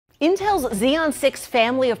Intel's Xeon 6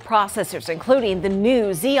 family of processors, including the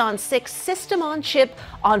new Xeon 6 system-on-chip,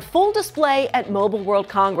 on full display at Mobile World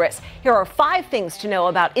Congress. Here are 5 things to know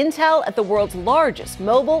about Intel at the world's largest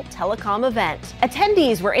mobile telecom event.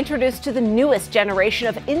 Attendees were introduced to the newest generation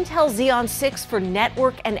of Intel Xeon 6 for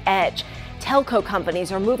network and edge. Telco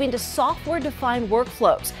companies are moving to software-defined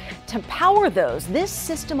workflows. To power those, this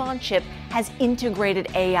system-on-chip has integrated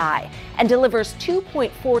AI and delivers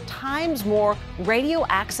 2.4 times more radio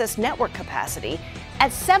access network capacity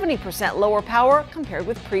at 70% lower power compared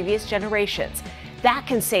with previous generations. That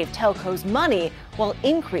can save telcos money while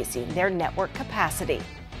increasing their network capacity.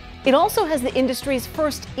 It also has the industry's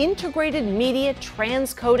first integrated media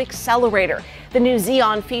transcode accelerator. The new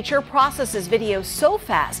Xeon feature processes video so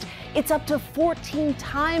fast, it's up to 14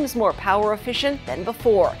 times more power efficient than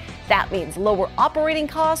before. That means lower operating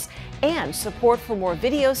costs and support for more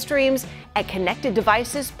video streams and connected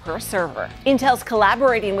devices per server. Intel's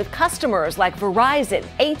collaborating with customers like Verizon,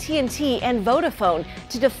 AT&T, and Vodafone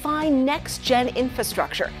to define next-gen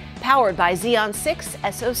infrastructure powered by Xeon 6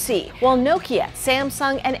 SoC, while Nokia,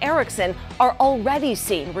 Samsung, and Ericsson are already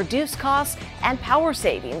seeing reduced costs and power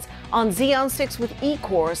savings on Xeon 6 with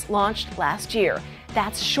E-cores launched last year.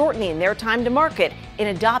 That's shortening their time to market in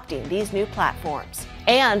adopting these new platforms.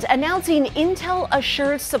 And announcing Intel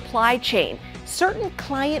Assured Supply Chain, certain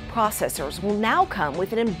client processors will now come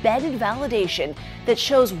with an embedded validation that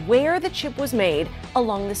shows where the chip was made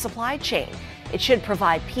along the supply chain. It should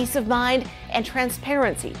provide peace of mind and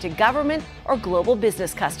transparency to government or global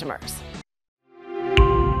business customers.